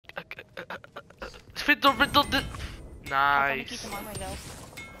Fiddle riddle did. Let me keep Nice. some armor though.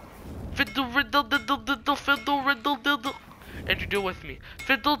 Fiddle riddle diddle diddle fiddle riddle diddle. Andrew, do it with me.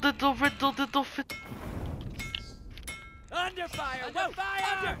 Fiddle diddle riddle diddle fiddle. Under fire! Under fire!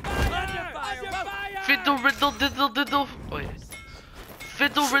 Under fire! Under fire! Fiddle riddle diddle diddle. Wait.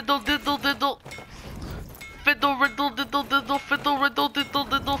 Fiddle riddle diddle diddle. Fiddle riddle diddle diddle. Fiddle riddle diddle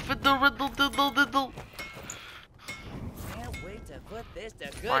diddle. Fiddle riddle diddle diddle. Can't wait to put this to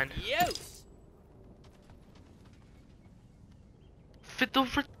good Fine. use. Fiddle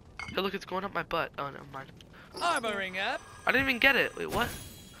riddle. Hey, look, it's going up my butt. Oh, never mind. Armoring up. I didn't even get it. Wait, what?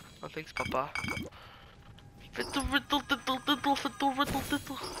 Oh, thanks, Papa. Fiddle riddle diddle diddle. Fiddle riddle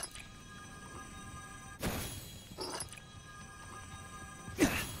diddle.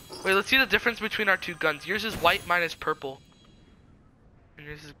 Wait, let's see the difference between our two guns. Yours is white, mine is purple. And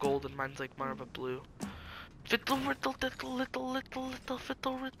yours is gold, and mine's like more of a blue. Fiddle riddle diddle little little little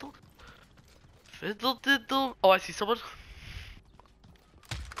fiddle riddle. Fiddle diddle. Oh, I see someone.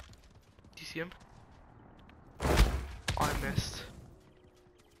 Do you see him? Oh, I missed.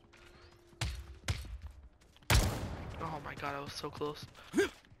 Oh my god, I was so close. I'm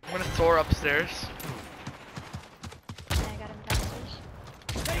gonna soar upstairs. And I got him downstairs.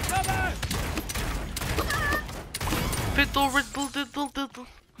 Take cover! Fiddle riddle diddle diddle.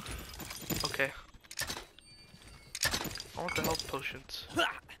 Okay. I want the health potions.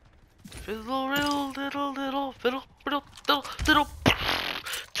 Fiddle riddle diddle diddle fiddle riddle diddle diddle.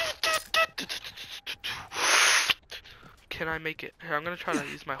 Can I make it? Here, I'm gonna try to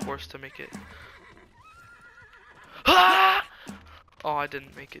use my horse to make it. Ah! Oh, I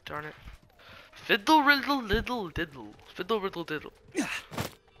didn't make it, darn it. Fiddle riddle diddle diddle. Fiddle riddle diddle.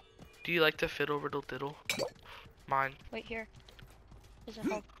 Do you like to fiddle riddle diddle? Mine. Wait here. There's a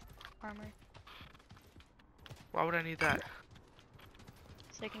whole armor. Why would I need that?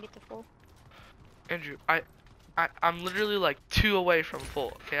 So I can get the full. Andrew, I'm literally like 2 away from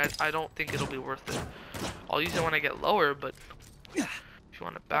full. Okay, I don't think it'll be worth it. I'll use it when I get lower, but if you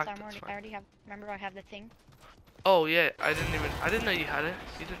want it back, This armor, that's I fine. already have. Remember, I have the thing. Oh yeah, I didn't know you had it.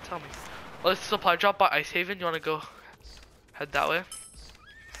 You didn't tell me. Oh, it's supply drop by Ice Haven. You wanna go head that way?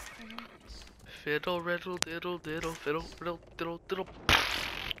 Fiddle riddle diddle diddle fiddle riddle diddle diddle.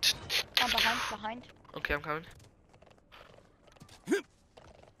 Oh, behind. Okay, I'm coming.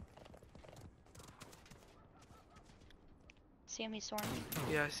 See him, he's soaring.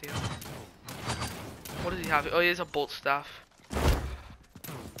 Yeah, I see him. What does he have? Oh, he has a bolt staff.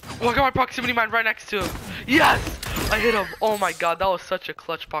 Oh, I got my proximity mine right next to him. Yes! I hit him. Oh my god, that was such a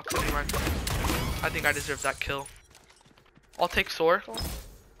clutch proximity mine. I think I deserve that kill. I'll take Soar. Cool.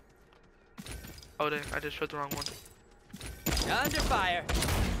 Oh, dang, I just showed the wrong one. Under fire.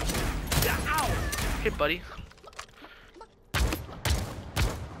 Ow! Hey, buddy.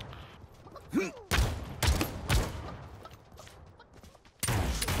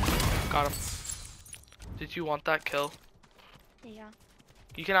 Got him. Did you want that kill? Yeah.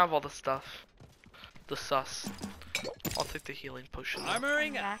 You can have all the stuff. The sus. I'll take the healing potion.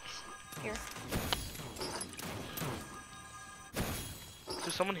 Armoring up. Max. Here. Is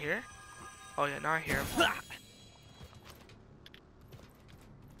there someone here? Oh yeah, now I hear him.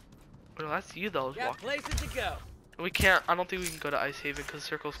 Well, that's you though. Got Walking. places to go. We can't. I don't think we can go to Ice Haven because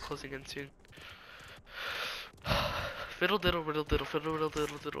Circle's closing in soon. Fiddle diddle riddle diddle fiddle riddle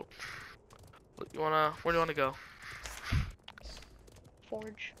diddle diddle. You wanna? Where do you wanna go?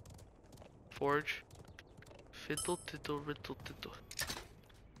 Forge. Forge. Fiddle diddle riddle diddle.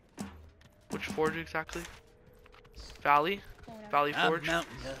 Which forge exactly? Valley. Oh, whatever. Valley Forge.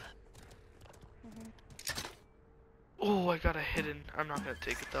 Mountain. Oh, I got a hidden. I'm not gonna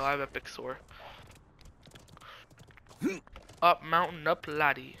take it though. I have epic soar. Up mountain, up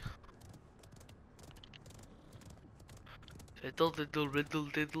laddie. Fiddle diddle riddle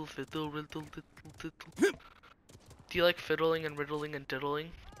diddle fiddle riddle diddle diddle. Do you like fiddling and riddling and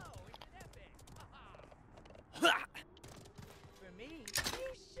diddling? For me,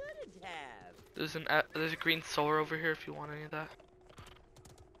 you shouldn't have. There's a green solar over here if you want any of that.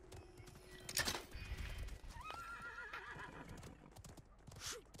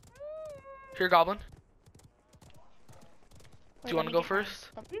 Here, Goblin. Do you want to go first?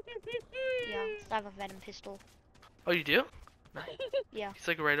 Yeah, I have a venom pistol. Oh, you do? Nice. Yeah. He's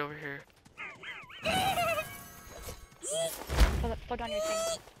like right over here. Put on your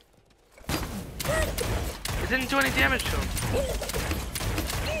thing. It didn't do any damage to him.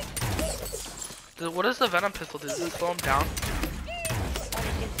 What does the venom pistol do? Does it slow him down? Oh,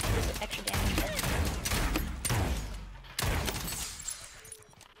 it gives extra damage.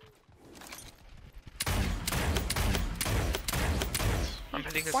 I'm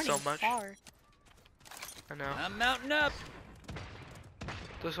hitting it Pointing so much. far. I know. I'm mounting up.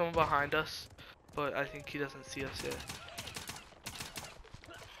 There's someone behind us, but I think he doesn't see us yet.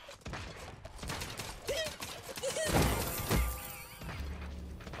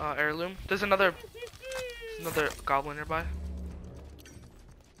 Heirloom. There's another goblin nearby.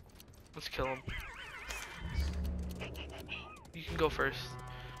 Let's kill him. You can go first.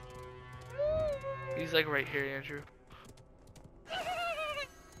 He's like right here, Andrew.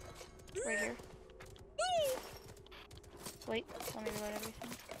 Right here. Wait, let me reload everything.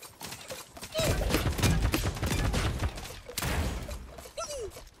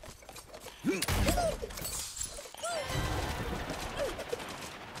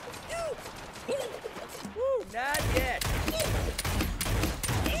 Woo, not yet.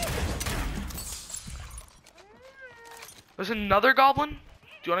 There's another goblin. Do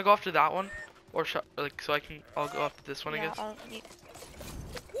you want to go after that one, or like so I'll go after this one, I guess.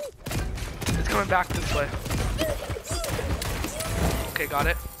 It's coming back this way. Okay, got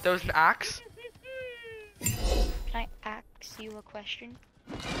it. There was an axe. Can I ask you a question?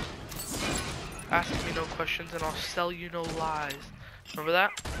 Ask me no questions and I'll sell you no lies. Remember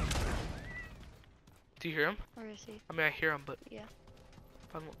that? Do you hear him? Where is he? I mean, I hear him, but Yeah.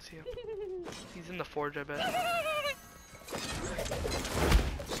 I don't see him. He's in the forge, I bet.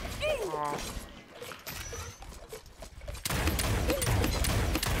 Aw.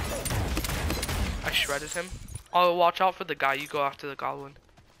 I shredded him. Oh, watch out for the guy. You go after the goblin.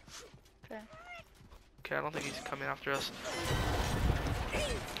 Okay. Okay, I don't think he's coming after us.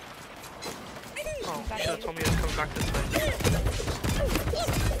 Oh, you should have told me he was coming back this way.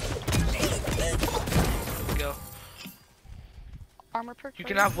 There we go. Armor perk. You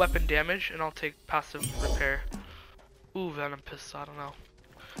can have weapon damage, and I'll take passive repair. Ooh, venom pistol. I don't know.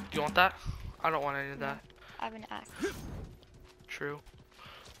 Do you want that? I don't want any of that. I have an axe. True.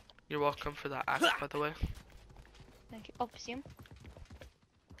 You're welcome for that axe, by the way. Thank you. Oh, see him?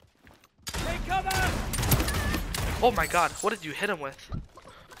 Take cover! Oh my god, what did you hit him with?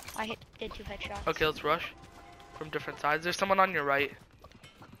 I did 2 headshots. Okay, let's rush. From different sides. There's someone on your right.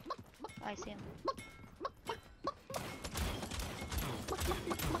 I see him.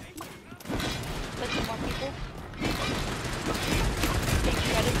 Put some more people. Get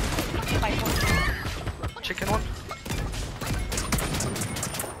shredded by 4. Chicken one.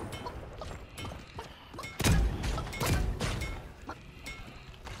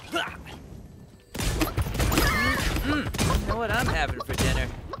 You know what I'm having for dinner?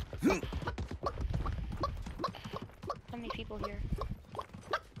 How many people here?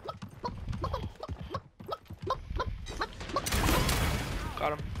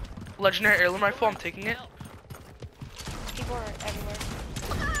 Got him. Legendary heirloom rifle, I'm taking it. People are everywhere.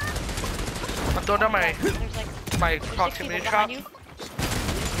 I'm throwing down my There's like my there's 6 proximity people trap. behind you.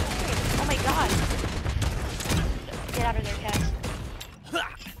 Oh my god. Get out of there, Kaz.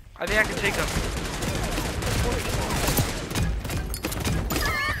 I think I can take him.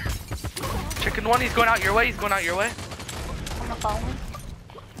 Chicken one, he's going out your way. He's going out your way. I'm gonna follow him.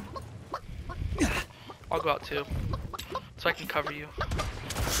 I'll go out too, so I can cover you.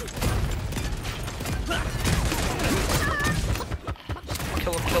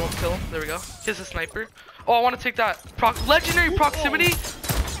 Kill him, kill him, kill him. There we go. Here's a sniper. Oh, I want to take that. Legendary proximity.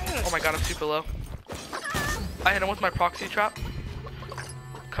 Oh my god, I'm super low. I hit him with my proxy trap.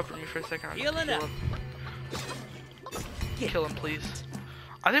 Cover me for a second. Healing up. Kill him, please.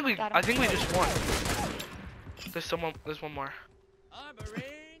 I think we just won. There's one more.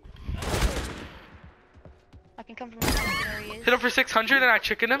 I can come from where he is. Hit him for 600 and I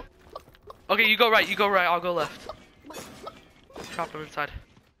chicken him. Okay, you go right, I'll go left. Drop him inside.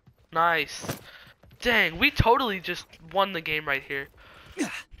 Nice. Dang, we totally just won the game right here.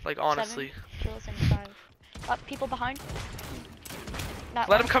 Like, honestly. 7 kills and 5. People behind.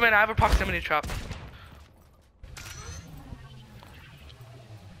 Let him come in, I have a proximity trap.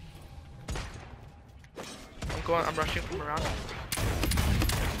 I'm rushing from around.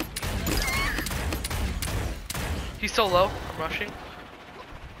 He's so low, I'm rushing.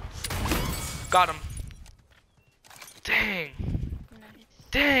 Got him. Dang. Nice.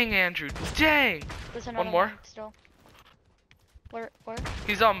 Dang, Andrew. Dang. There's One another more. Still. Where?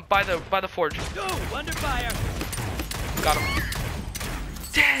 He's by the forge. Go under fire. Got him.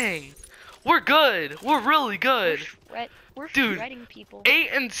 Dang. We're good. We're really good. We're Dude, shredding people.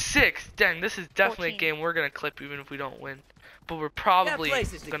 8 and 6. Dang, this is definitely 14. a game we're gonna clip even if we don't win. But we're probably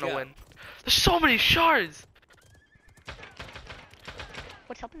places to gonna go. win. There's so many shards.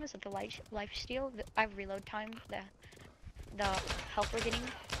 What's helping us with the life steal? I have reload time. The health we're getting.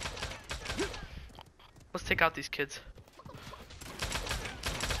 Let's take out these kids.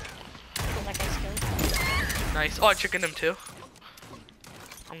 Feel like I skilled. Nice. Oh, I chickened him too.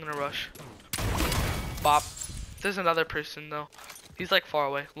 I'm gonna rush. Bop. There's another person though. He's like far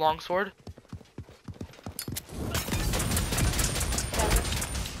away. Longsword.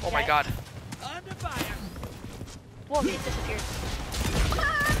 Oh my god. Under fire. Whoa, he disappeared.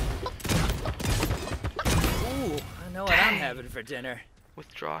 Ooh, I know what I'm having for dinner.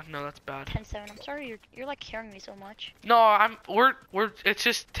 Withdraw. No, that's bad. 10-7. I'm sorry you're like carrying me so much. No, we're it's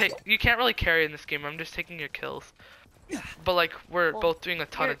just you can't really carry in this game. I'm just taking your kills. But like we're Well, both doing a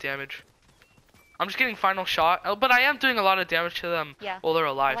ton of damage. I'm just getting final shot, but I am doing a lot of damage to them while they're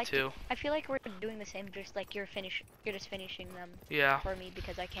alive too. I feel like we're doing the same, just like you're just finishing them. Yeah. For me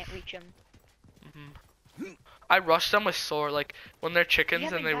because I can't reach them. I rush them with sword, like when they're You chickens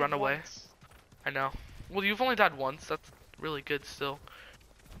haven't and they died run away. once. I know. Well, you've only died once. That's really good still.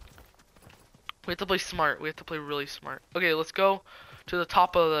 We have to play smart. We have to play really smart. Okay, let's go to the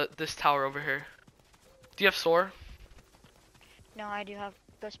top of this tower over here. Do you have soar? No, I do have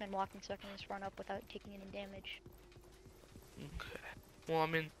Ghostman walking, so I can just run up without taking any damage. Okay. Well, I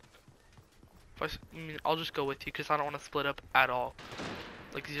mean, I'll just go with you because I don't want to split up at all.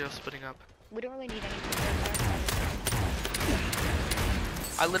 Like zero splitting up. We don't really need anything.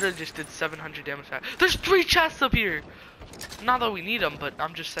 I literally just did 700 damage. There's 3 chests up here. Not that we need them, but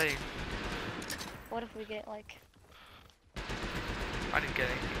I'm just saying. What if we get like? I didn't get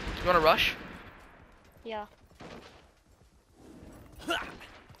anything. Do you want to rush? Yeah.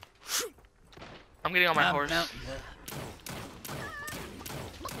 I'm getting on my horse.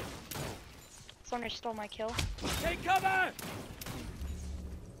 Someone just stole my kill. Take cover!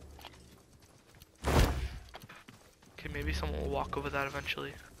 Okay, maybe someone will walk over that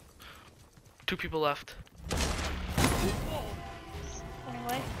eventually. 2 people left.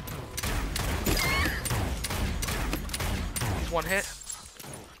 Anyway. He's 1 hit.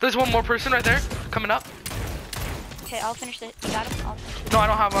 There's 1 more person right there coming up. Okay, I'll finish it. You got him? I'll finish it. No, I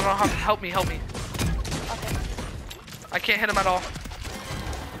don't have. Help me. Okay. I can't hit him at all.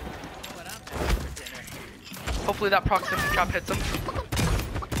 What I'm having for dinner. Hopefully that proximity trap hits him.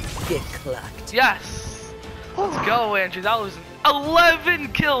 Get clacked. Yes. Let's go, Andrew. That was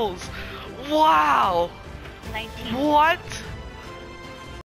 11 kills. Wow. 19. What?